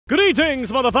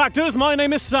Greetings, motherfactors! My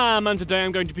name is Sam, and today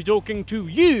I'm going to be talking to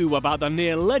you about the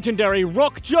near-legendary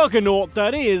rock juggernaut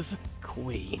that is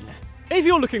Queen. If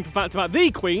you're looking for facts about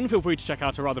the Queen, feel free to check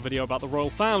out our other video about the royal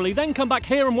family, then come back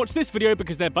here and watch this video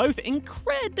because they're both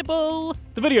incredible!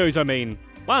 The videos, I mean,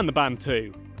 and the band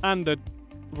too. And the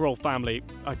royal family,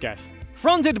 I guess.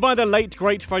 Fronted by the late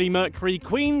great Freddie Mercury,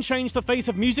 Queen changed the face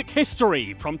of music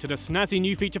history, prompted a snazzy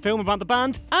new feature film about the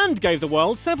band, and gave the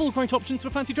world several great options for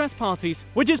fancy dress parties,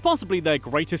 which is possibly their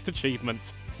greatest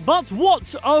achievement. But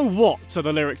what, oh what, are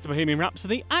the lyrics to Bohemian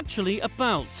Rhapsody actually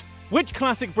about? Which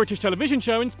classic British television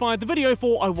show inspired the video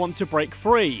for I Want to Break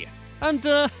Free? And,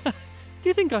 do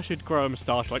you think I should grow a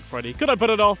moustache like Freddie? Could I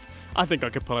pull it off? I think I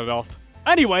could pull it off.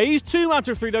 Anyways, 2 out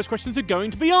of 3 of those questions are going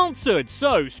to be answered,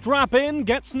 so strap in,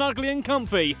 get snuggly and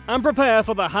comfy, and prepare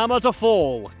for the hammer to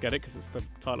fall. Get it? Because it's the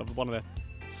title of one of their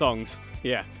songs.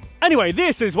 Yeah. Anyway,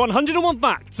 this is 101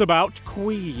 facts about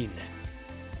Queen.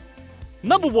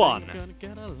 Number 1.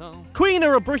 Queen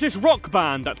are a British rock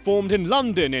band that formed in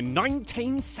London in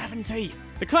 1970.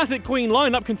 The classic Queen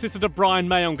lineup consisted of Brian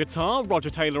May on guitar,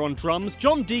 Roger Taylor on drums,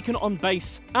 John Deacon on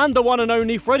bass, and the one and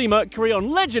only Freddie Mercury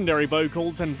on legendary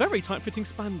vocals and very tight-fitting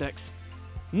spandex.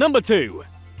 Number 2.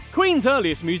 Queen's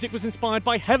earliest music was inspired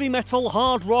by heavy metal,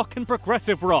 hard rock, and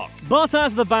progressive rock. But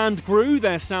as the band grew,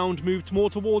 their sound moved more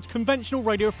towards conventional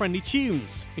radio-friendly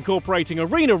tunes, incorporating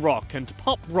arena rock and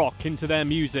pop rock into their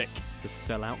music. The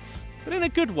sellouts. But in a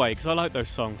good way, because I like those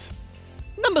songs.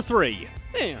 Number 3.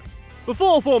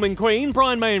 Before forming Queen,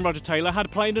 Brian May and Roger Taylor had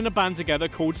played in a band together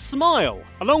called Smile,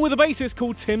 along with a bassist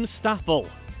called Tim Staffel.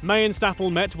 May and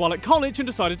Staffel met while at college and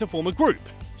decided to form a group.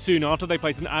 Soon after, they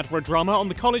placed an ad for a drummer on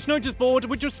the college notice board,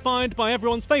 which was spied by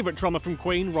everyone's favourite drummer from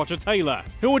Queen, Roger Taylor,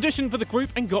 who auditioned for the group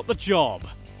and got the job.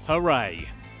 Hooray.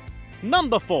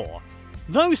 Number 4.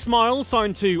 Though Smile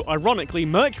signed to, ironically,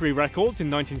 Mercury Records in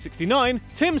 1969,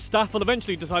 Tim Staffel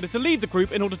eventually decided to leave the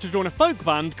group in order to join a folk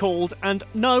band called, and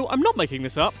no, I'm not making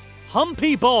this up,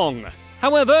 Humpy Bong.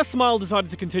 However, Smile decided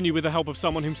to continue with the help of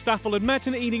someone whom Staffel had met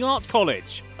in Ealing Art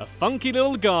College, a funky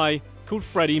little guy called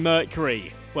Freddie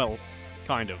Mercury. Well,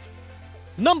 kind of.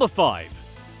 Number 5.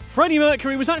 Freddie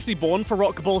Mercury was actually born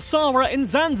Farrokh Bulsara in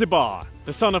Zanzibar,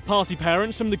 the son of Parsi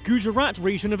parents from the Gujarat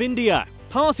region of India.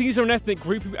 Parsis are an ethnic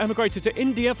group who emigrated to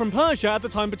India from Persia at the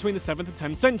time between the 7th and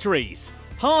 10th centuries.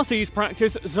 Parsis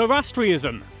practice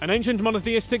Zoroastrianism, an ancient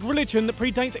monotheistic religion that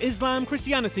predates Islam,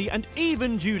 Christianity, and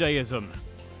even Judaism.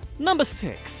 Number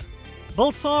 6.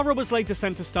 Bulsara was later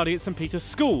sent to study at St. Peter's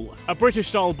School, a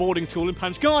British-style boarding school in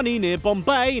Panchgani near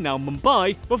Bombay, now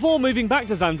Mumbai, before moving back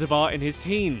to Zanzibar in his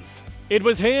teens. It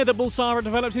was here that Bulsara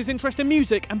developed his interest in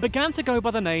music and began to go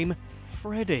by the name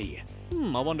Freddie.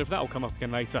 I wonder if that'll come up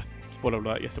again later. Spoiler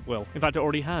alert, yes it will. In fact, it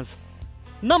already has.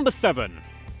 Number 7.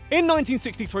 In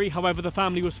 1963, however, the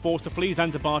family was forced to flee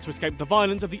Zanzibar to escape the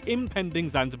violence of the impending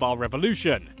Zanzibar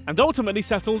Revolution, and ultimately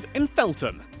settled in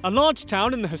Feltham, a large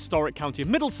town in the historic county of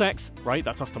Middlesex, great,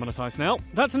 that's us to monetise now,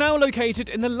 that's now located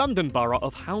in the London borough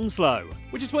of Hounslow,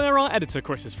 which is where our editor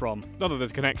Chris is from. Not that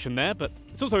there's a connection there, but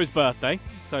it's also his birthday,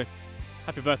 so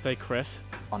happy birthday, Chris.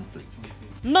 On fleek.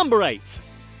 Number 8.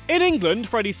 In England,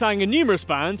 Freddie sang in numerous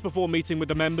bands before meeting with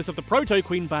the members of the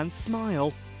proto-Queen band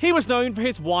Smile. He was known for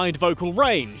his wide vocal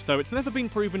range, though it's never been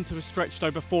proven to have stretched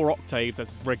over 4 octaves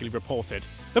as regularly reported.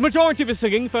 The majority of his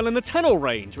singing fell in the tenor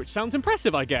range, which sounds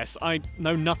impressive, I guess. I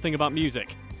know nothing about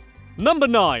music. Number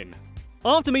 9.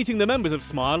 After meeting the members of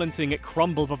Smile and seeing it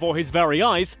crumble before his very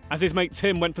eyes, as his mate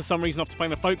Tim went for some reason off to play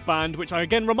in a folk band, which I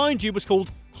again remind you was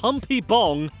called Humpy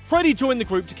Bong, Freddie joined the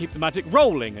group to keep the magic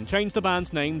rolling and changed the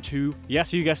band's name to,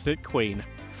 yes you guessed it, Queen.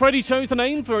 Freddie chose the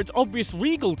name for its obvious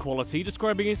regal quality,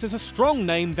 describing it as a strong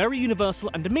name, very universal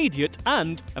and immediate,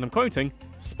 and I'm quoting,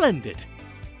 splendid.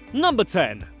 Number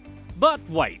 10. But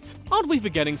wait, aren't we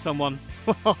forgetting someone?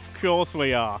 Of course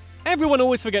we are. Everyone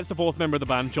always forgets the 4th member of the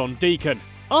band, John Deacon.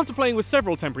 After playing with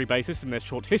several temporary bassists in their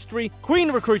short history,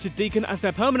 Queen recruited Deacon as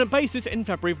their permanent bassist in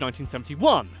February of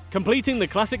 1971, completing the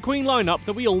classic Queen lineup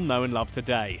that we all know and love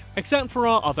today. Except for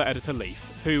our other editor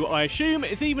Leaf, who I assume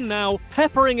is even now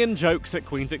peppering in jokes at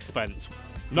Queen's expense.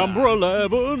 Number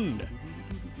 11!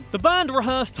 The band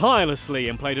rehearsed tirelessly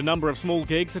and played a number of small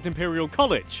gigs at Imperial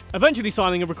College, eventually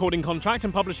signing a recording contract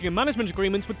and publishing a management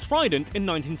agreement with Trident in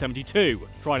 1972.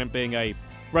 Trident being a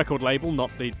record label,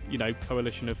 not the,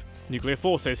 coalition of nuclear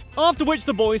forces. After which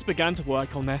the boys began to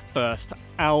work on their first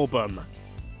album.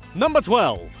 Number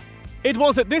 12. It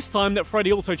was at this time that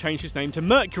Freddie also changed his name to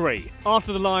Mercury,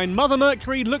 after the line, "Mother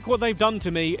Mercury, look what they've done to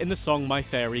me," in the song My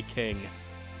Fairy King.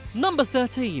 Number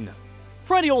 13.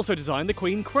 Freddie also designed the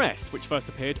Queen crest, which first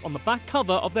appeared on the back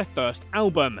cover of their first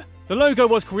album. The logo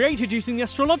was created using the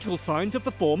astrological signs of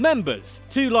the 4 members: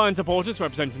 2 lion supporters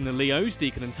representing the Leos,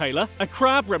 Deacon and Taylor, a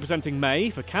crab representing May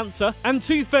for Cancer, and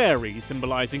 2 fairies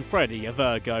symbolising Freddie, a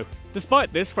Virgo.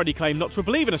 Despite this, Freddie claimed not to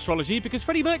believe in astrology because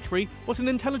Freddie Mercury was an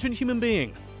intelligent human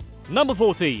being. Number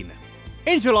 14.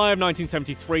 In July of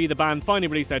 1973, the band finally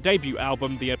released their debut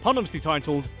album, the eponymously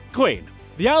titled Queen.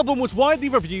 The album was widely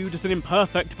reviewed as an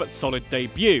imperfect but solid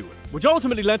debut, which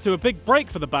ultimately led to a big break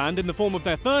for the band in the form of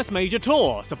their first major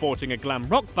tour, supporting a glam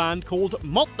rock band called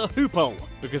Motherfactors,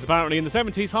 because apparently in the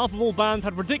 70s half of all bands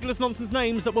had ridiculous nonsense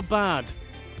names that were bad.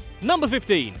 Number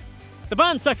 15. The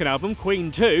band's second album, Queen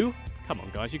 2, come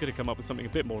on guys, you could have come up with something a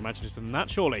bit more imaginative than that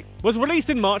surely, was released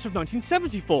in March of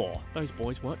 1974. Those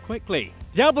boys work quickly.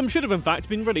 The album should have in fact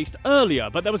been released earlier,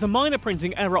 but there was a minor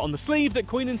printing error on the sleeve that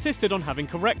Queen insisted on having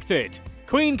corrected.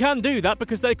 Queen can do that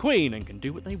because they're Queen and can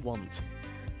do what they want.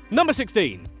 Number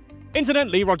 16.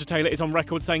 Incidentally, Roger Taylor is on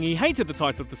record saying he hated the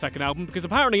title of the second album because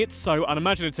apparently it's so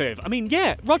unimaginative. I mean,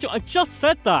 yeah, Roger, I just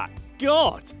said that.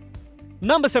 God.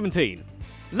 Number 17.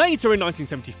 Later in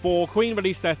 1974, Queen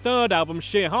released their third album,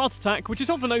 Sheer Heart Attack, which is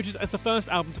often noted as the first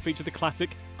album to feature the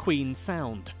classic Queen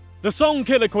sound. The song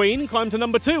Killer Queen climbed to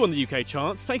number 2 on the UK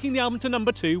charts, taking the album to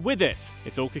number 2 with it.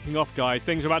 It's all kicking off, guys.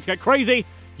 Things are about to get crazy.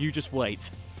 You just wait.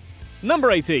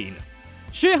 Number 18.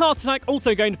 Sheer Heart Attack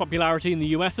also gained popularity in the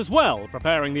US as well,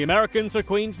 preparing the Americans for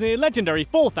Queen's near-legendary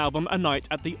fourth album, A Night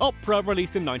at the Opera,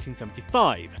 released in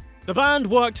 1975. The band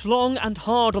worked long and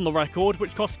hard on the record,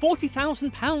 which cost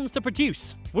 £40,000 to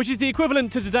produce, which is the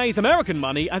equivalent to today's American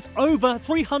money as over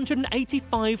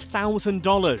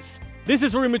 $385,000. This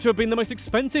is rumoured to have been the most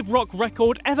expensive rock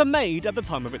record ever made at the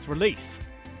time of its release.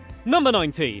 Number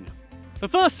 19. The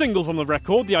first single from the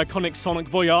record, the iconic Sonic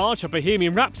Voyage, A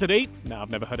Bohemian Rhapsody, now I've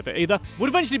never heard of it either, would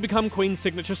eventually become Queen's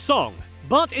signature song.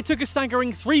 But it took a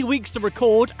staggering 3 weeks to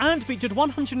record and featured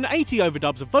 180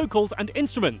 overdubs of vocals and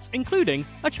instruments, including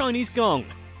a Chinese gong.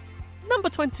 Number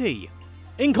 20.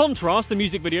 In contrast, the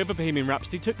music video for Bohemian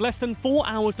Rhapsody took less than 4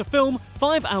 hours to film,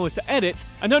 5 hours to edit,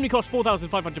 and only cost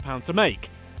 £4,500 to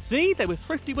make. See, they were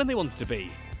thrifty when they wanted to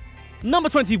be. Number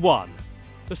 21.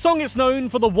 The song is known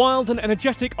for the wild and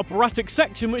energetic operatic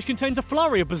section, which contains a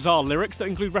flurry of bizarre lyrics that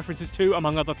include references to,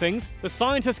 among other things, the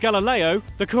scientist Galileo,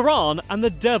 the Quran, and the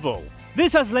devil.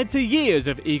 This has led to years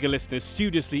of eager listeners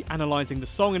studiously analysing the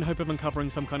song in hope of uncovering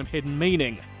some kind of hidden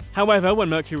meaning. However, when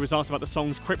Mercury was asked about the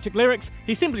song's cryptic lyrics,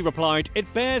 he simply replied,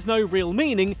 "It bears no real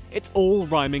meaning, it's all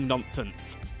rhyming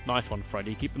nonsense." Nice one,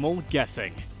 Freddie, keep them all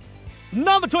guessing.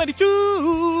 Number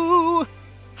 22!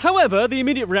 However, the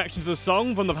immediate reaction to the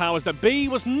song from the powers that be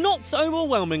was not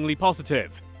overwhelmingly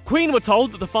positive. Queen were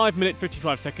told that the 5-minute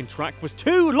 55-second track was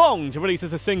too long to release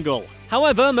as a single.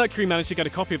 However, Mercury managed to get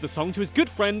a copy of the song to his good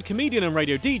friend, comedian and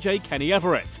radio DJ Kenny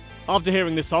Everett. After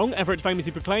hearing the song, Everett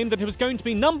famously proclaimed that it was going to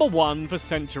be number 1 for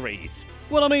centuries.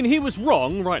 Well, I mean, he was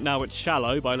wrong. Right now it's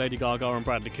Shallow by Lady Gaga and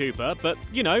Bradley Cooper, but,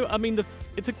 you know, I mean,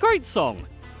 it's a great song.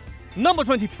 Number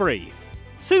 23.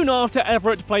 Soon after,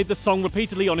 Everett played the song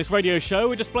repeatedly on his radio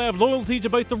show, a display of loyalty to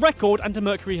both the record and to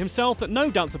Mercury himself that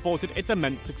no doubt supported its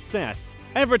immense success.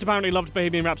 Everett apparently loved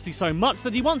Bohemian Rhapsody so much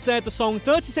that he once aired the song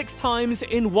 36 times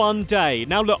in one day.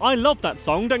 Now look, I love that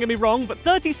song, don't get me wrong, but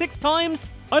 36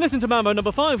 times? I listened to Mambo No.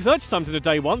 5 30 times in a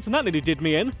day once, and that nearly did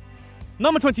me in.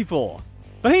 Number 24.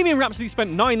 Bohemian Rhapsody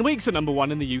spent 9 weeks at number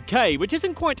 1 in the UK, which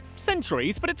isn't quite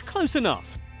centuries, but it's close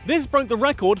enough. This broke the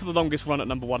record for the longest run at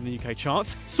number 1 in the UK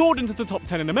charts, soared into the top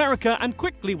 10 in America, and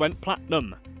quickly went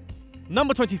platinum.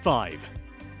 Number 25.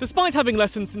 Despite having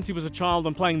lessons since he was a child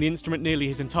and playing the instrument nearly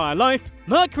his entire life,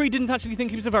 Mercury didn't actually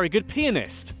think he was a very good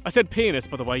pianist. I said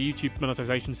pianist, by the way, YouTube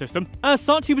monetization system. As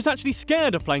such, he was actually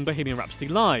scared of playing Bohemian Rhapsody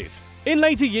live. In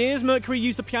later years, Mercury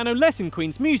used the piano less in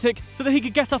Queen's music so that he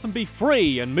could get up and be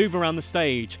free and move around the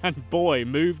stage, and boy,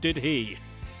 move did he.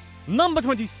 Number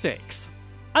 26.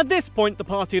 At this point, the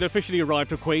party had officially arrived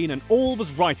for Queen and all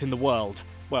was right in the world.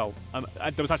 Well,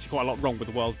 there was actually quite a lot wrong with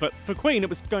the world, but for Queen it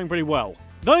was going pretty well.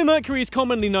 Though Mercury is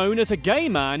commonly known as a gay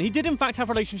man, he did in fact have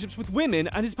relationships with women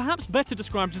and is perhaps better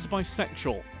described as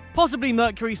bisexual. Possibly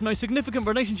Mercury's most significant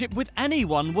relationship with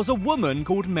anyone was a woman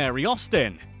called Mary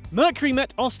Austin. Mercury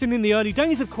met Austin in the early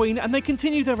days of Queen and they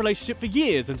continued their relationship for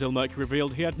years until Mercury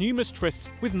revealed he had numerous trysts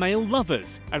with male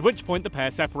lovers, at which point the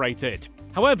pair separated.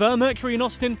 However, Mercury and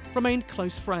Austin remained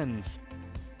close friends.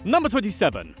 Number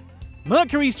 27.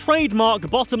 Mercury's trademark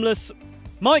bottomless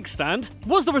mic stand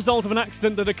was the result of an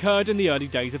accident that occurred in the early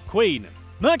days of Queen.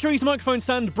 Mercury's microphone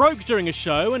stand broke during a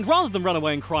show, and rather than run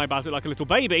away and cry about it like a little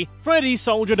baby, Freddie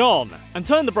soldiered on and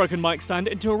turned the broken mic stand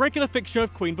into a regular fixture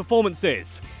of Queen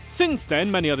performances. Since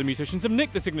then, many other musicians have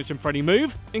nicked the signature Freddie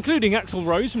move, including Axl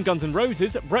Rose from Guns N'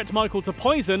 Roses, Bret Michaels of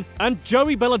Poison, and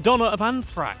Joey Belladonna of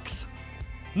Anthrax.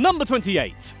 Number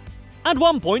 28. At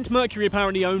one point, Mercury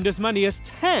apparently owned as many as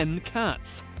 10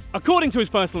 cats. According to his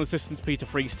personal assistant Peter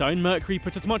Freestone, Mercury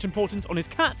put as much importance on his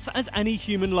cats as any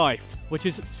human life, which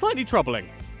is slightly troubling.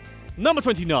 Number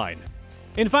 29.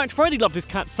 In fact, Freddie loved his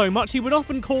cats so much he would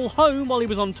often call home while he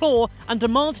was on tour and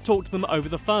demand to talk to them over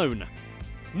the phone.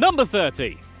 Number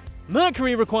 30.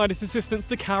 Mercury required his assistants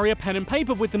to carry a pen and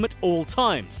paper with them at all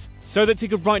times, so that he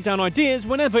could write down ideas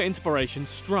whenever inspiration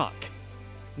struck.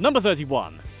 Number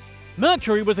 31.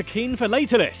 Mercury was a keen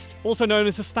philatelist, also known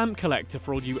as a stamp collector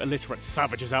for all you illiterate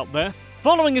savages out there.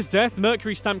 Following his death,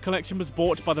 Mercury's stamp collection was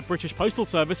bought by the British Postal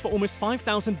Service for almost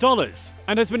 $5,000,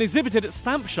 and has been exhibited at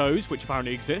stamp shows, which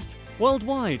apparently exist,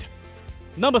 worldwide.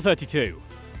 Number 32.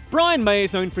 Brian May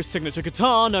is known for his signature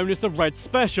guitar known as the Red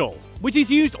Special, which he's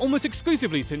used almost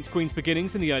exclusively since Queen's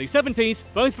beginnings in the early 70s,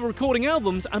 both for recording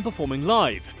albums and performing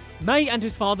live. May and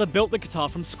his father built the guitar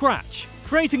from scratch,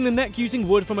 creating the neck using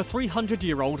wood from a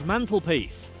 300-year-old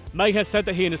mantelpiece. May has said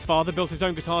that he and his father built his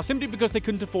own guitar simply because they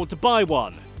couldn't afford to buy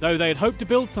one, though they had hoped to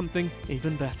build something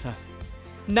even better.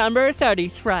 Number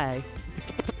 33.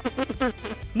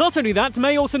 Not only that,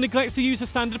 May also neglects to use a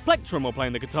standard plectrum while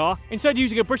playing the guitar, instead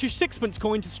using a British sixpence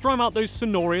coin to strum out those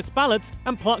sonorous ballads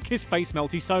and pluck his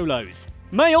face-melty solos.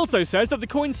 May also says that the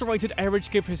coin serrated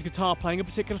edge give his guitar playing a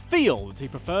particular feel that he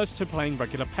prefers to playing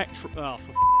regular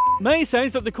May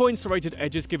says that the coin serrated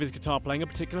edges give his guitar playing a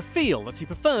particular feel that he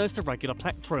prefers to regular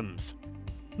plectrums.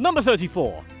 Number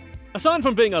 34. Aside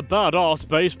from being a badass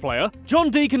bass player, John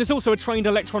Deacon is also a trained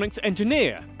electronics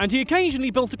engineer, and he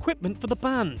occasionally built equipment for the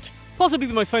band. Possibly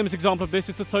the most famous example of this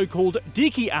is the so-called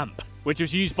Deaky amp, which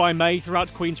was used by May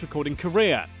throughout Queen's recording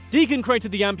career. Deacon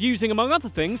created the amp using, among other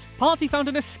things, parts he found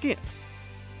in a skip.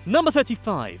 Number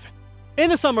 35. In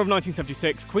the summer of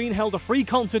 1976, Queen held a free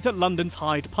concert at London's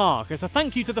Hyde Park as a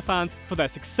thank you to the fans for their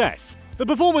success. The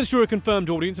performance drew a confirmed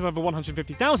audience of over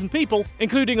 150,000 people,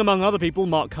 including among other people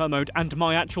Mark Kermode and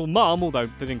my actual mum, although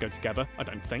they didn't go together, I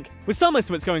don't think, with some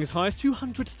estimates going as high as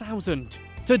 200,000.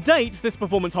 To date, this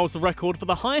performance holds the record for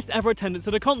the highest ever attendance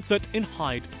at a concert in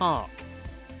Hyde Park.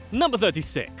 Number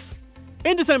 36.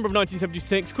 In December of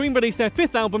 1976, Queen released their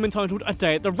fifth album entitled A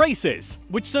Day at the Races,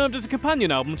 which served as a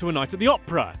companion album to A Night at the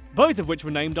Opera, both of which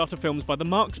were named after films by the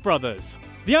Marx Brothers.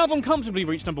 The album comfortably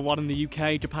reached number 1 in the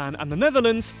UK, Japan and the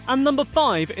Netherlands, and number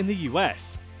 5 in the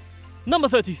US. Number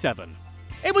 37.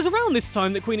 It was around this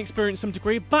time that Queen experienced some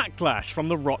degree of backlash from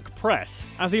the rock press,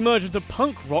 as the emergence of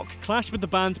punk rock clashed with the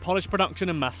band's polished production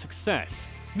and mass success.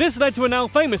 This led to a now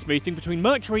famous meeting between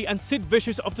Mercury and Sid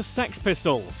Vicious of the Sex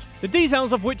Pistols, the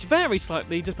details of which vary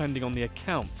slightly depending on the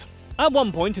account. At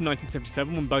one point in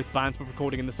 1977, when both bands were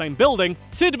recording in the same building,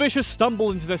 Sid Vicious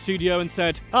stumbled into their studio and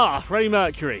said, Freddie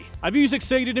Mercury, have you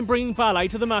succeeded in bringing ballet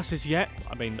to the masses yet?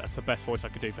 I mean, that's the best voice I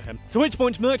could do for him. To which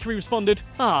point Mercury responded,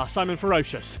 Simon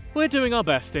Ferocious, we're doing our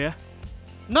best here.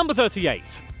 Number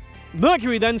 38.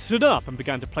 Mercury then stood up and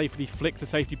began to playfully flick the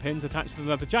safety pins attached to the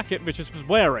leather jacket Vicious was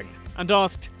wearing, and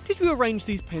asked, did you arrange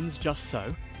these pins just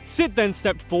so? Sid then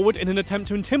stepped forward in an attempt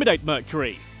to intimidate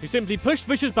Mercury, who simply pushed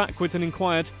Vicious backwards and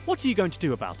inquired, what are you going to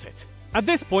do about it? At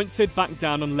this point, Sid backed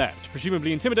down and left,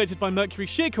 presumably intimidated by Mercury's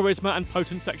sheer charisma and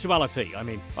potent sexuality. I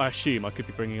mean, I assume I could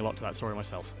be bringing a lot to that story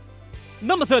myself.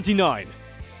 Number 39.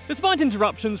 Despite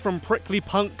interruptions from prickly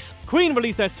punks, Queen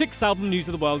released their sixth album, News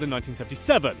of the World, in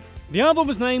 1977. The album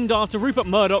was named after Rupert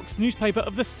Murdoch's newspaper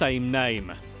of the same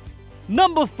name.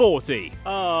 Number 40.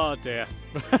 Oh dear.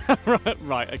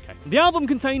 right, okay. The album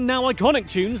contained now iconic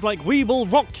tunes like We Will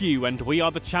Rock You and We Are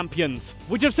the Champions,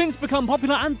 which have since become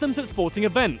popular anthems at sporting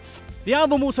events. The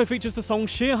album also features the song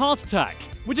Sheer Heart Attack,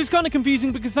 which is kind of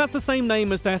confusing because that's the same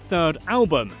name as their third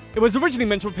album. It was originally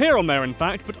meant to appear on there in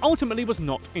fact, but ultimately was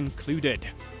not included.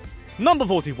 Number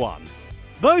 41.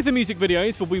 Both the music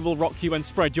videos for We Will Rock You and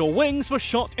Spread Your Wings were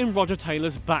shot in Roger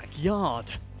Taylor's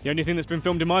backyard. The only thing that's been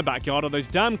filmed in my backyard are those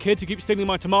damn kids who keep stealing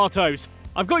my tomatoes.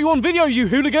 I've got you on video, you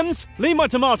hooligans! Leave my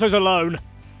tomatoes alone!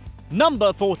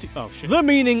 Number 40. Oh shit. The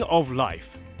Meaning of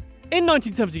Life. In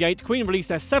 1978, Queen released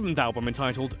their seventh album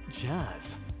entitled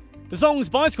Jazz. The songs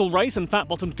Bicycle Race and Fat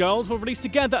Bottomed Girls were released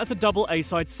together as a double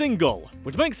A-side single,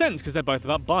 which makes sense because they're both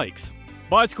about bikes.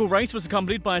 Bicycle Race was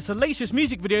accompanied by a salacious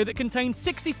music video that contained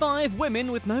 65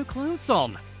 women with no clothes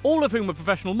on, all of whom were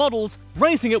professional models,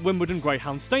 racing at Wimbledon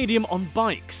Greyhound Stadium on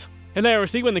bikes.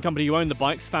 Hilariously, when the company who owned the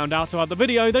bikes found out about the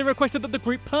video, they requested that the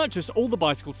group purchase all the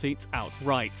bicycle seats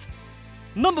outright.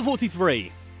 Number 43.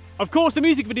 Of course, the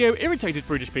music video irritated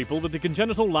British people with the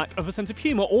congenital lack of a sense of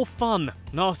humour or fun.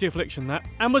 Nasty affliction that,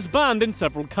 and was banned in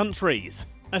several countries.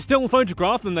 A still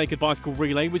photograph of the naked bicycle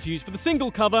relay was used for the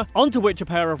single cover, onto which a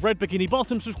pair of red bikini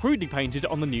bottoms was crudely painted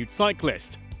on the nude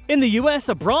cyclist. In the US,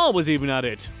 a bra was even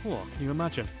added. What can you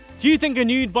imagine? Do you think a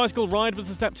nude bicycle ride was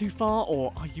a step too far,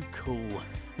 or are you cool?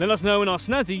 Let us know in our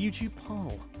snazzy YouTube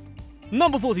poll.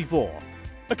 Number 44.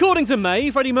 According to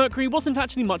May, Freddie Mercury wasn't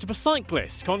actually much of a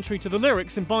cyclist, contrary to the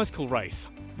lyrics in Bicycle Race,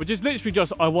 which is literally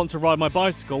just, I want to ride my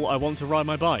bicycle, I want to ride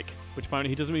my bike, which apparently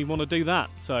he doesn't even want to do that,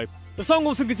 so... The song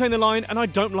also contained the line, and I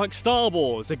don't like Star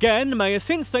Wars. Again, May has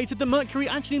since stated that Mercury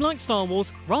actually liked Star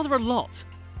Wars rather a lot.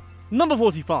 Number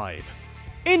 45.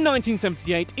 In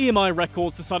 1978, EMI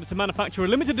Records decided to manufacture a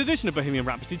limited edition of Bohemian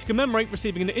Rhapsody to commemorate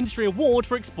receiving an industry award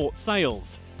for export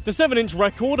sales. The 7-inch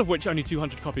record, of which only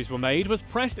 200 copies were made, was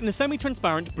pressed in a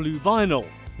semi-transparent blue vinyl.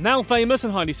 Now famous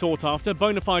and highly sought after,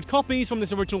 bona fide copies from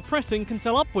this original pressing can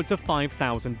sell upwards of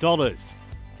 $5,000.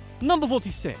 Number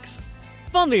 46.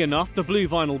 Funnily enough, the blue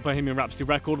vinyl Bohemian Rhapsody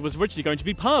record was originally going to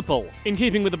be purple, in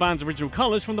keeping with the band's original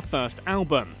colours from the first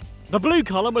album. The blue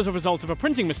colour was a result of a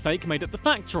printing mistake made at the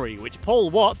factory, which Paul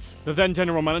Watts, the then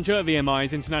general manager of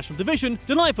EMI's international division,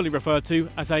 delightfully referred to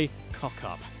as a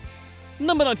cock-up.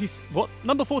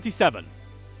 Number 47.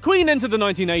 Queen entered the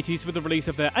 1980s with the release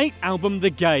of their 8th album, The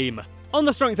Game. On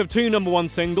the strength of 2 #1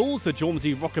 singles, the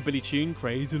jaunty rockabilly tune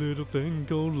Crazy Little Thing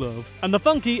Called Love, and the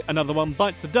funky Another One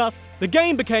Bites the Dust, The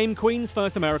Game became Queen's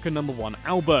first American #1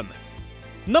 album.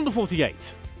 Number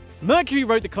 48. Mercury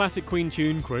wrote the classic Queen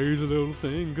tune Crazy Little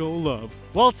Thing Called Love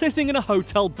while sitting in a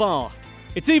hotel bath.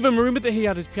 It's even rumoured that he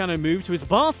had his piano moved to his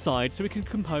bath side so he could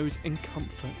compose in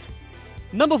comfort.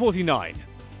 Number 49.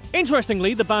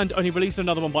 Interestingly, the band only released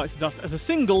Another One Bites the Dust as a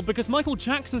single because Michael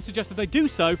Jackson suggested they do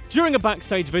so during a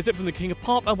backstage visit from the King of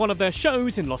Pop at one of their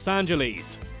shows in Los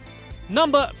Angeles.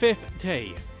 Number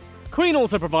 50. Queen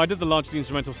also provided the largely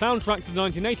instrumental soundtrack to the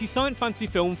 1980 science fantasy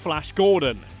film Flash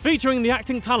Gordon, featuring the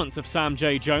acting talents of Sam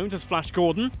J. Jones as Flash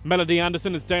Gordon, Melody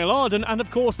Anderson as Dale Arden, and of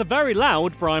course the very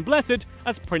loud Brian Blessed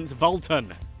as Prince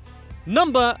Vultan.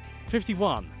 Number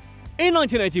 51. In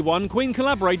 1981, Queen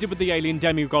collaborated with the alien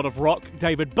demigod of rock,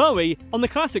 David Bowie, on the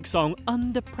classic song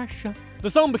Under Pressure. The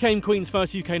song became Queen's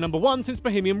first UK #1 since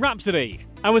Bohemian Rhapsody,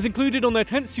 and was included on their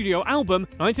 10th studio album,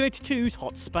 1982's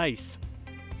Hot Space.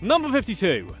 Number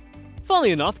 52.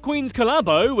 Funnily enough, Queen's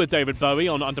collabo with David Bowie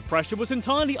on Under Pressure was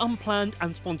entirely unplanned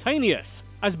and spontaneous,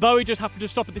 as Bowie just happened to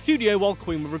stop at the studio while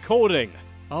Queen were recording.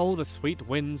 Oh, the sweet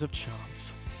winds of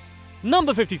chance.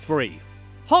 Number 53.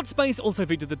 Hot Space also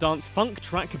featured the dance funk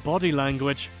track Body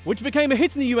Language, which became a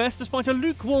hit in the US despite a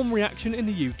lukewarm reaction in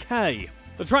the UK.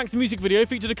 The track's music video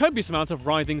featured a copious amount of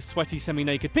writhing, sweaty,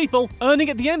 semi-naked people, earning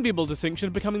it the enviable distinction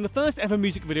of becoming the first ever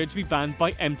music video to be banned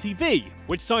by MTV,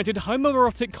 which cited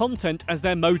homoerotic content as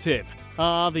their motive.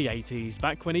 Ah, the 80s,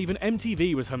 back when even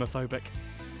MTV was homophobic.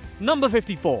 Number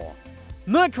 54.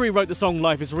 Mercury wrote the song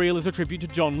Life is Real as a tribute to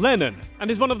John Lennon, and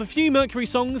is one of the few Mercury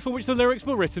songs for which the lyrics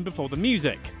were written before the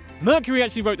music. Mercury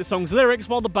actually wrote the song's lyrics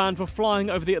while the band were flying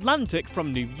over the Atlantic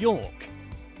from New York.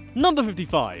 Number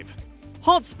 55.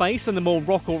 Hot Space and the more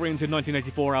rock-oriented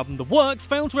 1984 album The Works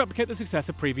failed to replicate the success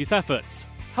of previous efforts.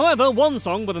 However, one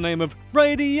song by the name of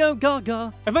Radio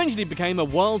Gaga eventually became a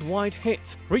worldwide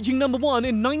hit, reaching #1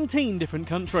 in 19 different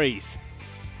countries.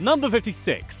 Number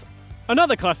 56.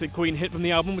 Another classic Queen hit from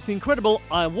the album was the incredible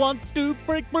I Want to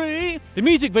Break Free, the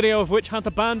music video of which had the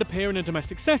band appear in a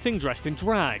domestic setting dressed in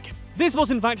drag. This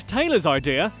was in fact Taylor's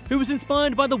idea, who was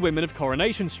inspired by the women of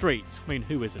Coronation Street. I mean,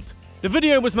 who isn't? The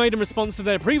video was made in response to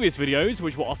their previous videos,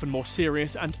 which were often more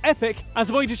serious and epic, as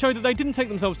a way to show that they didn't take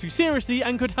themselves too seriously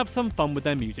and could have some fun with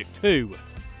their music too.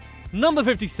 Number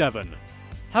 57.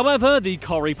 However, the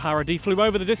Corrie parody flew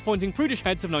over the disappointing prudish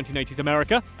heads of 1980s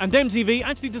America, and MTV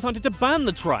actually decided to ban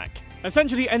the track,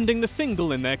 essentially ending the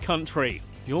single in their country.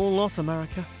 Your loss,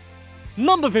 America.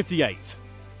 Number 58.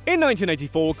 In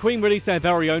 1984, Queen released their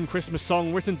very own Christmas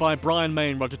song written by Brian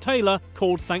May and Roger Taylor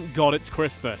called Thank God It's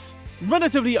Christmas.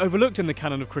 Relatively overlooked in the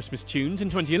canon of Christmas tunes,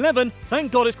 in 2011,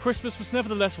 Thank God It's Christmas was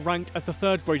nevertheless ranked as the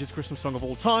 3rd greatest Christmas song of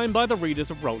all time by the readers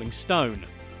of Rolling Stone.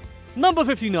 Number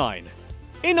 59.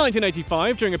 In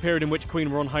 1985, during a period in which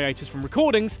Queen were on hiatus from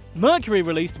recordings, Mercury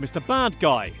released Mr. Bad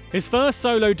Guy, his first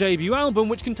solo debut album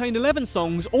which contained 11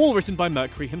 songs, all written by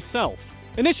Mercury himself.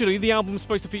 Initially, the album was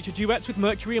supposed to feature duets with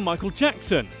Mercury and Michael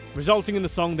Jackson, resulting in the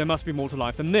song There Must Be More to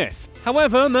Life Than This.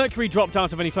 However, Mercury dropped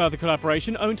out of any further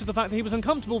collaboration owing to the fact that he was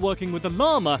uncomfortable working with the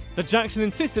llama that Jackson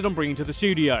insisted on bringing to the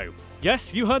studio.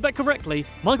 Yes, you heard that correctly,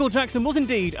 Michael Jackson was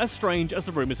indeed as strange as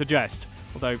the rumours suggest,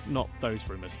 although not those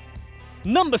rumours.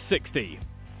 Number 60.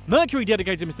 Mercury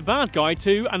dedicated Mr. Bad Guy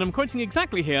to, and I'm quoting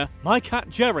exactly here, "My cat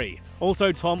Jerry.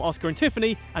 Also Tom, Oscar and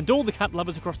Tiffany, and all the cat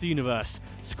lovers across the universe.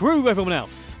 Screw everyone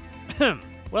else."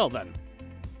 Well then.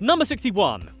 Number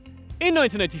 61. In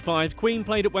 1985, Queen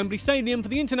played at Wembley Stadium for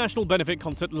the international benefit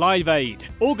concert Live Aid,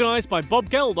 organised by Bob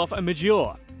Geldof and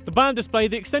Major. The band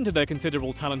displayed the extent of their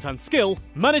considerable talent and skill,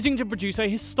 managing to produce a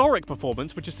historic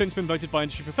performance which has since been voted by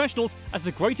industry professionals as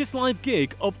the greatest live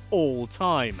gig of all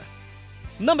time.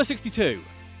 Number 62.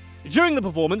 During the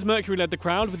performance, Mercury led the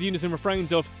crowd with unison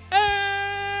refrains of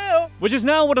 "Ayo," which is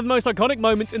now one of the most iconic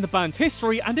moments in the band's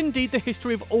history and indeed the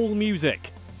history of all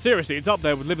music. Seriously, it's up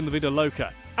there with Livin' La Vida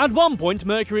Loca. At one point,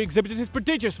 Mercury exhibited his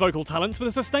prodigious vocal talents with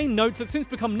a sustained note that's since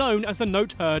become known as the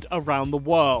note heard around the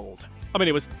world. I mean,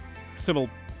 it was simul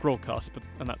broadcast,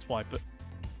 and that's why, but...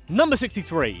 Number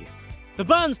 63. The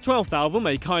band's 12th album,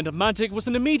 A Kind of Magic, was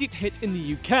an immediate hit in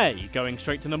the UK, going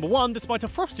straight to number 1 despite a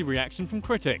frosty reaction from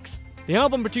critics. The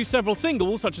album produced several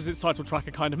singles, such as its title track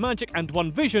A Kind of Magic and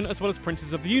One Vision, as well as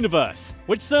Princes of the Universe,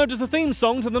 which served as a theme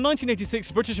song to the 1986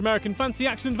 British-American fantasy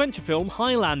action-adventure film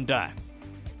Highlander.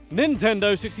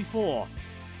 Nintendo 64.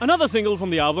 Another single from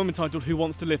the album, entitled Who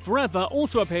Wants to Live Forever,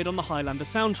 also appeared on the Highlander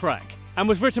soundtrack, and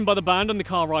was written by the band on the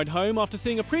car ride home after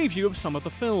seeing a preview of some of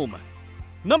the film.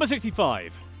 Number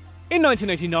 65. In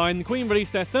 1989, the Queen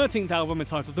released their 13th album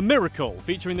entitled The Miracle,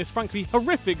 featuring this frankly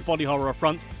horrific body horror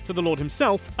affront to the Lord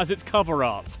himself as its cover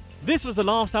art. This was the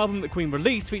last album that Queen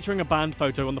released featuring a band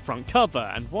photo on the front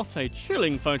cover, and what a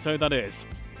chilling photo that is.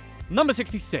 Number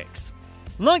 66.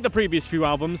 Like the previous few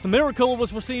albums, The Miracle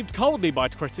was received coldly by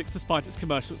critics despite its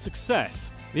commercial success.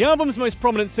 The album's most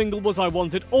prominent single was I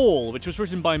Want It All, which was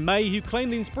written by May, who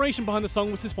claimed the inspiration behind the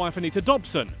song was his wife Anita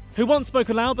Dobson, who once spoke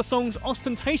aloud the song's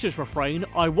ostentatious refrain,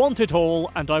 "I want it all,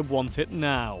 and I want it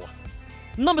now."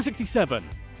 Number 67.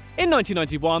 In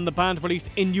 1991, the band released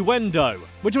Innuendo,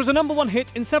 which was a number 1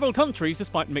 hit in several countries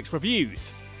despite mixed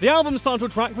reviews. The album's title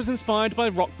track was inspired by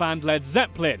rock band Led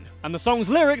Zeppelin, and the song's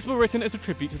lyrics were written as a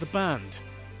tribute to the band.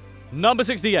 Number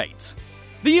 68.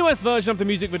 The US version of the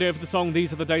music video for the song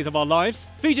These Are the Days of Our Lives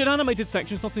featured animated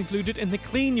sections not included in the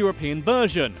clean European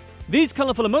version. These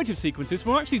colourful emotive sequences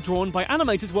were actually drawn by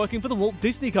animators working for the Walt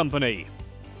Disney Company.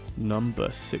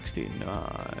 Number 69.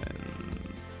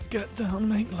 Get down,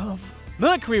 make love.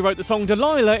 Mercury wrote the song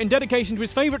Delilah in dedication to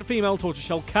his favourite female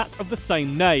tortoiseshell cat of the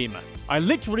same name. I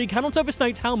literally cannot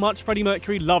overstate how much Freddie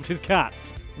Mercury loved his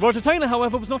cats. Roger Taylor,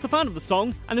 however, was not a fan of the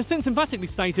song and has since emphatically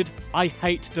stated, "I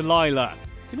hate Delilah."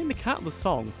 Do you mean the cat or the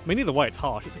song? I mean, either way, it's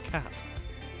harsh, it's a cat.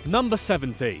 Number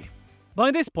 70.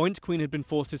 By this point, Queen had been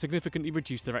forced to significantly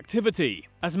reduce their activity,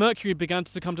 as Mercury began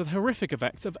to succumb to the horrific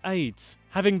effects of AIDS,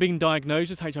 having been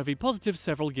diagnosed as HIV positive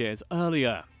several years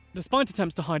earlier. Despite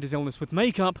attempts to hide his illness with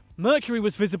makeup, Mercury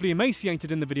was visibly emaciated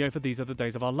in the video for These Are the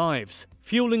Days of Our Lives,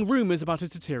 fueling rumours about his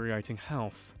deteriorating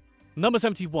health. Number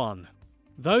 71.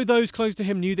 Though those close to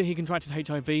him knew that he contracted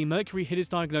HIV, Mercury hid his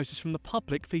diagnosis from the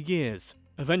public for years.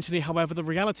 Eventually, however, the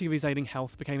reality of his ailing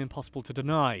health became impossible to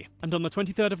deny, and on the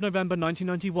 23rd of November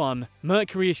 1991,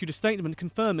 Mercury issued a statement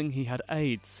confirming he had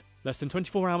AIDS. Less than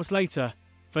 24 hours later,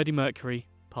 Freddie Mercury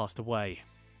passed away.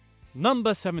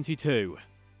 Number 72.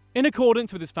 In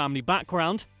accordance with his family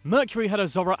background, Mercury had a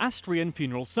Zoroastrian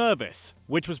funeral service,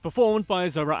 which was performed by a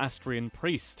Zoroastrian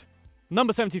priest.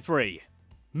 Number 73.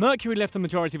 Mercury left the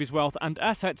majority of his wealth and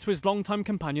assets to his longtime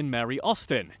companion Mary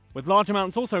Austin, with large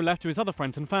amounts also left to his other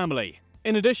friends and family.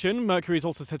 In addition, Mercury is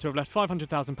also said to have left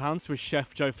 £500,000 to his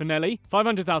chef Joe Finelli,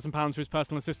 £500,000 to his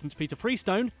personal assistant Peter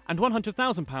Freestone, and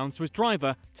 £100,000 to his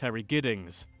driver Terry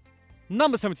Giddings.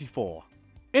 Number 74.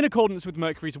 In accordance with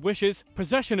Mercury's wishes,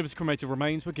 possession of his cremated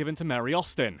remains were given to Mary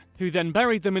Austin, who then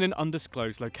buried them in an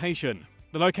undisclosed location.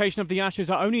 The location of the ashes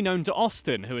are only known to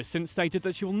Austin, who has since stated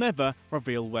that she will never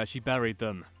reveal where she buried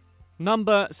them.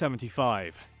 Number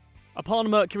 75. Upon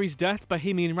Mercury's death,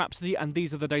 Bohemian Rhapsody and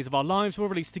These Are the Days of Our Lives were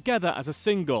released together as a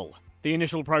single. The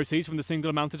initial proceeds from the single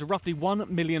amounted to roughly £1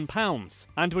 million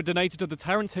and were donated to the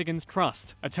Terence Higgins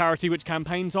Trust, a charity which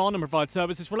campaigns on and provides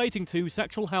services relating to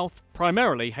sexual health,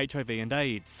 primarily HIV and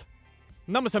AIDS.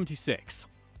 Number 76.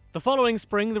 The following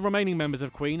spring, the remaining members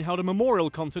of Queen held a memorial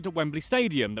concert at Wembley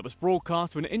Stadium that was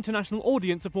broadcast to an international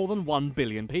audience of more than 1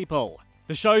 billion people.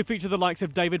 The show featured the likes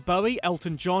of David Bowie,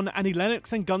 Elton John, Annie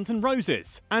Lennox and Guns N'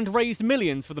 Roses, and raised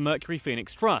millions for the Mercury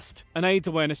Phoenix Trust, an AIDS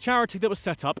awareness charity that was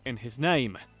set up in his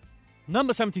name.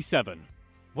 Number 77.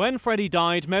 When Freddie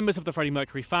died, members of the Freddie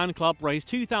Mercury fan club raised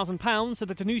 £2,000 so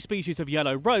that a new species of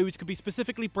yellow rose could be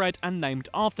specifically bred and named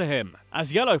after him,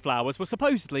 as yellow flowers were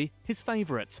supposedly his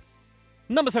favourite.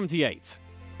 Number 78.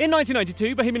 In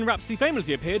 1992, Bohemian Rhapsody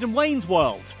famously appeared in Wayne's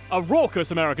World, a raucous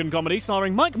American comedy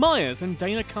starring Mike Myers and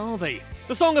Dana Carvey.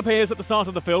 The song appears at the start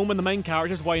of the film when the main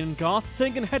characters Wayne and Garth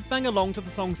sing and headbang along to the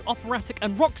song's operatic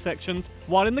and rock sections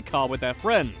while in the car with their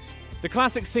friends. The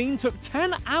classic scene took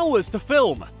 10 hours to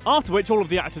film, after which all of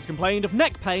the actors complained of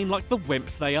neck pain like the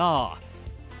wimps they are.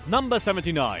 Number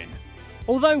 79.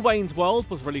 Although Wayne's World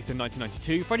was released in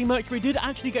 1992, Freddie Mercury did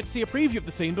actually get to see a preview of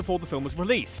the scene before the film was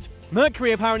released.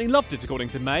 Mercury apparently loved it, according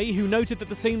to May, who noted that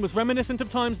the scene was reminiscent of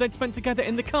times they'd spent together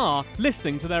in the car,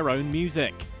 listening to their own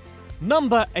music.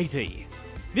 Number 80.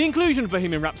 The inclusion of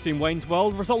Bohemian Rhapsody in Wayne's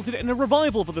World resulted in a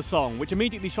revival for the song, which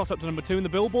immediately shot up to number 2 in the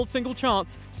Billboard single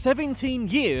charts 17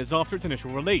 years after its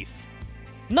initial release.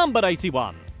 Number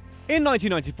 81. In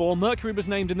 1994, Mercury was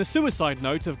named in the suicide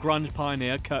note of grunge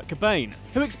pioneer Kurt Cobain,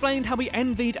 who explained how he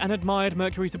envied and admired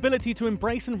Mercury's ability to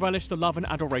embrace and relish the love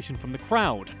and adoration from the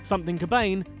crowd, something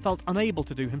Cobain felt unable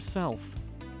to do himself.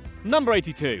 Number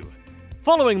 82.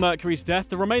 Following Mercury's death,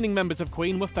 the remaining members of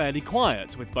Queen were fairly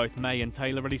quiet, with both May and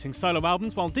Taylor releasing solo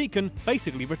albums while Deacon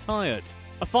basically retired.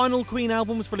 A final Queen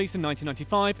album was released in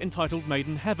 1995 entitled Made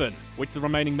in Heaven, which the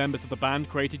remaining members of the band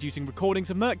created using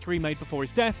recordings of Mercury made before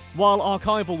his death, while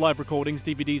archival live recordings,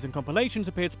 DVDs and compilations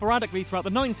appeared sporadically throughout the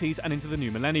 90s and into the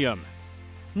new millennium.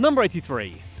 Number 83.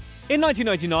 In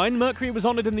 1999, Mercury was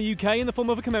honoured in the UK in the form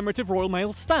of a commemorative Royal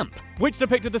Mail stamp, which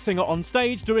depicted the singer on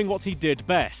stage doing what he did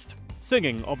best.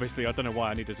 Singing, obviously. I don't know why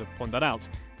I needed to point that out.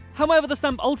 However, the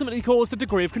stamp ultimately caused a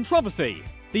degree of controversy.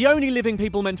 The only living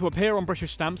people meant to appear on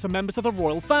British stamps are members of the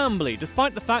royal family,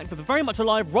 despite the fact that the very much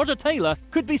alive Roger Taylor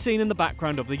could be seen in the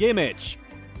background of the image.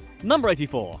 Number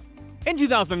 84. In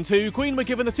 2002, Queen were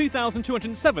given the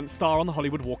 2,207th star on the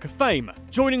Hollywood Walk of Fame,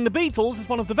 joining the Beatles as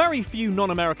one of the very few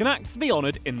non-American acts to be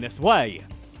honoured in this way.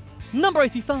 Number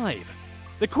 85.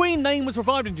 The Queen name was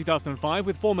revived in 2005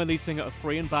 with former lead singer of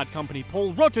Free and Bad Company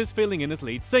Paul Rodgers filling in as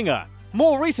lead singer.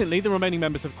 More recently, the remaining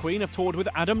members of Queen have toured with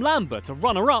Adam Lambert, a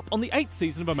runner-up on the 8th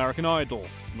season of American Idol.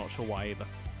 Not sure why either.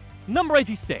 Number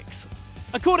 86.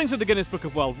 According to the Guinness Book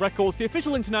of World Records, the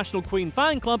official international Queen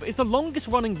fan club is the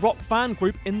longest-running rock fan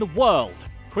group in the world.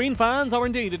 Queen fans are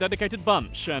indeed a dedicated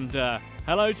bunch, and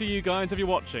hello to you guys if you're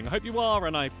watching. I hope you are,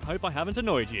 and I hope I haven't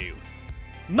annoyed you.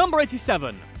 Number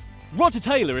 87. Roger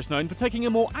Taylor is known for taking a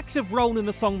more active role in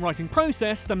the songwriting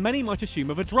process than many might assume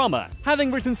of a drummer,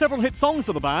 having written several hit songs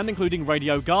for the band, including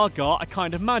Radio Gaga, A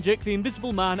Kind of Magic, The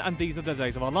Invisible Man, and These Are the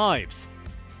Days of Our Lives.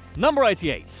 Number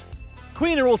 88.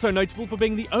 Queen are also notable for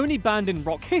being the only band in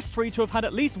rock history to have had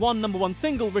at least one #1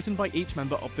 single written by each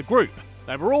member of the group.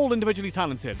 They were all individually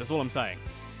talented, that's all I'm saying.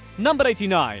 Number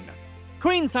 89.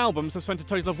 Queen's albums have spent a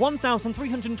total of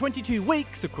 1,322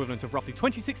 weeks, equivalent of roughly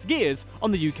 26 years,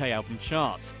 on the UK album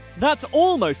chart. That's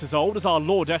almost as old as our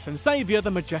Lordess and Saviour,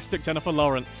 the majestic Jennifer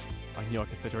Lawrence. I knew I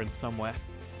could fit her in somewhere.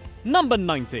 Number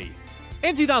 90.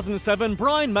 In 2007,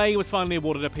 Brian May was finally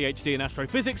awarded a PhD in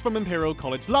astrophysics from Imperial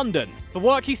College London, the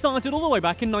work he started all the way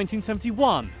back in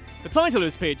 1971. The title of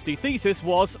his PhD thesis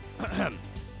was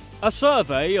A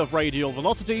Survey of Radial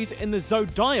Velocities in the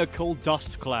Zodiacal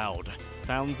Dust Cloud.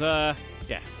 Sounds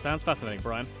fascinating,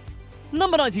 Brian.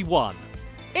 Number 91.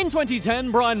 In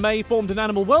 2010, Brian May formed an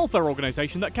animal welfare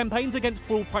organisation that campaigns against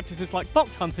cruel practices like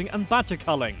fox hunting and badger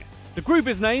culling. The group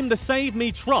is named the Save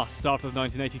Me Trust after the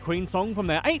 1980 Queen song from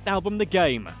their 8th album, The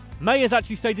Game. May has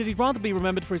actually stated he'd rather be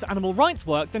remembered for his animal rights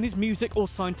work than his music or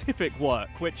scientific work,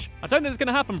 which I don't think is going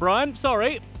to happen, Brian.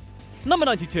 Sorry. Number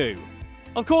 92.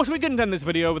 Of course, we couldn't end this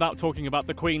video without talking about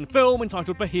the Queen film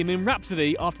entitled Bohemian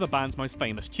Rhapsody after the band's most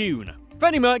famous tune.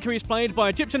 Freddie Mercury is played by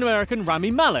Egyptian-American Rami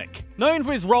Malek, known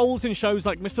for his roles in shows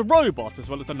like Mr. Robot as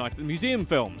well as the Night at the Museum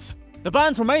films. The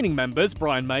band's remaining members,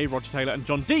 Brian May, Roger Taylor and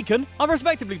John Deacon, are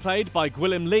respectively played by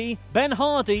Gwilym Lee, Ben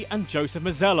Hardy and Joseph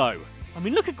Mazzello. I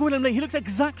mean, look at Gwilym Lee, he looks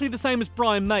exactly the same as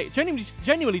Brian May,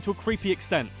 genuinely to a creepy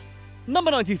extent.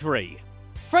 Number 93.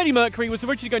 Freddie Mercury was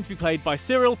originally going to be played by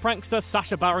serial prankster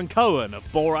Sacha Baron Cohen of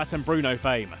Borat and Bruno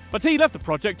fame, but he left the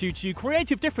project due to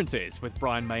creative differences with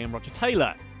Brian May and Roger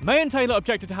Taylor. May and Taylor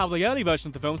objected to how the early version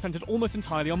of the film centered almost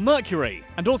entirely on Mercury,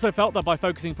 and also felt that by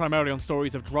focusing primarily on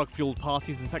stories of drug-fueled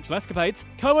parties and sexual escapades,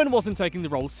 Cohen wasn't taking the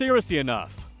role seriously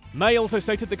enough. May also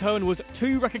stated that Cohen was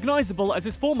too recognisable as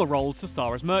his former roles to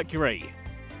star as Mercury.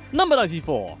 Number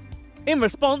 94. In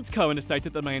response, Cohen has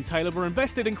stated that May and Taylor were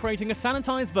invested in creating a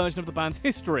sanitised version of the band's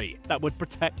history that would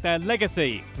protect their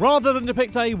legacy, rather than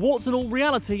depict a warts-and-all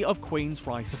reality of Queen's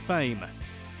rise to fame.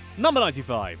 Number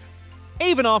 95.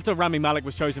 Even after Rami Malek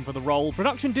was chosen for the role,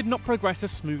 production did not progress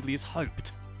as smoothly as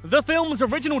hoped. The film's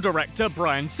original director,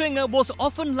 Bryan Singer, was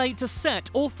often late to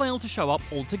set or failed to show up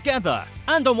altogether,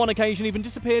 and on one occasion even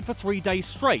disappeared for 3 days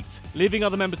straight, leaving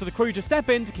other members of the crew to step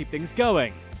in to keep things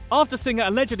going. After Singer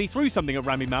allegedly threw something at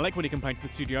Rami Malek when he complained to the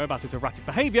studio about his erratic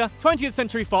behaviour, 20th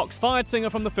Century Fox fired Singer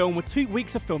from the film with 2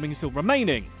 weeks of filming still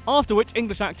remaining, after which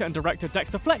English actor and director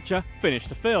Dexter Fletcher finished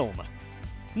the film.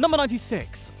 Number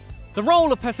 96. The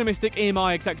role of pessimistic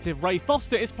EMI executive Ray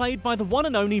Foster is played by the one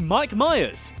and only Mike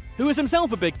Myers, who is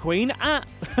himself a big Queen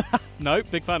no,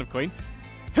 big fan of Queen.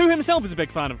 Who himself is a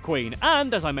big fan of Queen,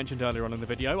 and, as I mentioned earlier on in the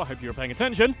video, I hope you were paying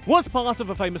attention, was part of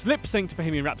a famous lip-sync to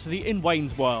Bohemian Rhapsody in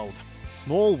Wayne's World.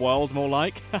 Small world, more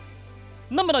like.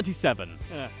 Number 97.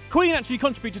 Queen actually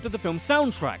contributed to the film's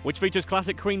soundtrack, which features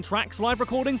classic Queen tracks, live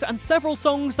recordings, and several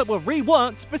songs that were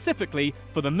reworked specifically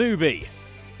for the movie.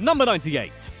 Number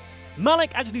 98.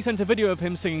 Malek actually sent a video of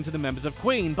him singing to the members of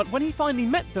Queen, but when he finally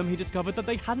met them, he discovered that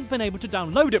they hadn't been able to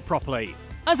download it properly.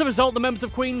 As a result, the members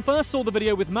of Queen first saw the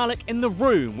video with Malek in the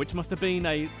room, which must have been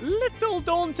a little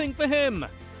daunting for him.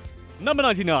 Number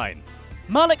 99.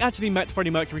 Malek actually met Freddie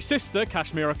Mercury's sister,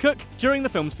 Kashmira Cook, during the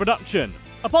film's production.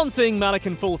 Upon seeing Malek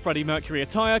in full Freddie Mercury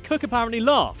attire, Cook apparently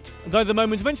laughed, though the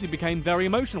moment eventually became very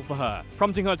emotional for her,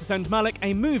 prompting her to send Malek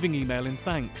a moving email in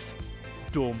thanks.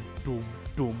 Dum, dum,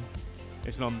 dum.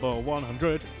 It's number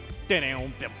 100.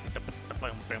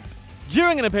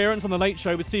 During an appearance on The Late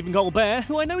Show with Stephen Colbert,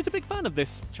 who I know is a big fan of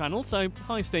this channel, so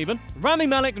hi Stephen, Rami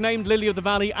Malek named Lily of the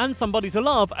Valley and Somebody to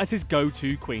Love as his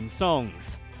go-to Queen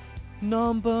songs.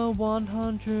 Number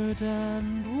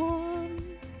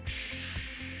 101.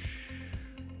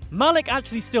 Malek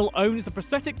actually still owns the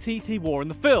prosthetic teeth he wore in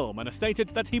the film and has stated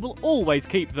that he will always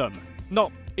keep them.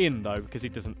 Not in, though, because he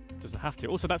doesn't have to.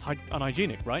 Also, that's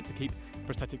unhygienic, right? To keep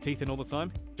prosthetic teeth in all the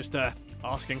time. Just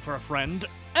asking for a friend.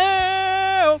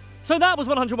 Oh! So that was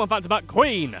 101 facts about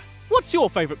Queen. What's your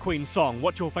favourite Queen song?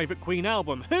 What's your favourite Queen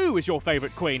album? Who is your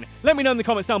favourite Queen? Let me know in the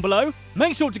comments down below.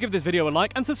 Make sure to give this video a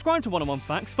like and subscribe to 101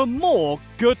 Facts for more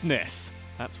goodness.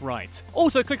 That's right.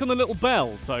 Also, click on the little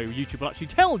bell so YouTube will actually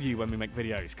tell you when we make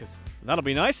videos, because that'll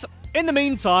be nice. In the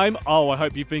meantime, I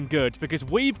hope you've been good, because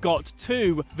we've got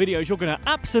 2 videos you're going to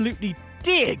absolutely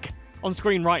dig on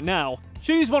screen right now.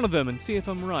 Choose one of them and see if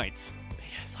I'm right.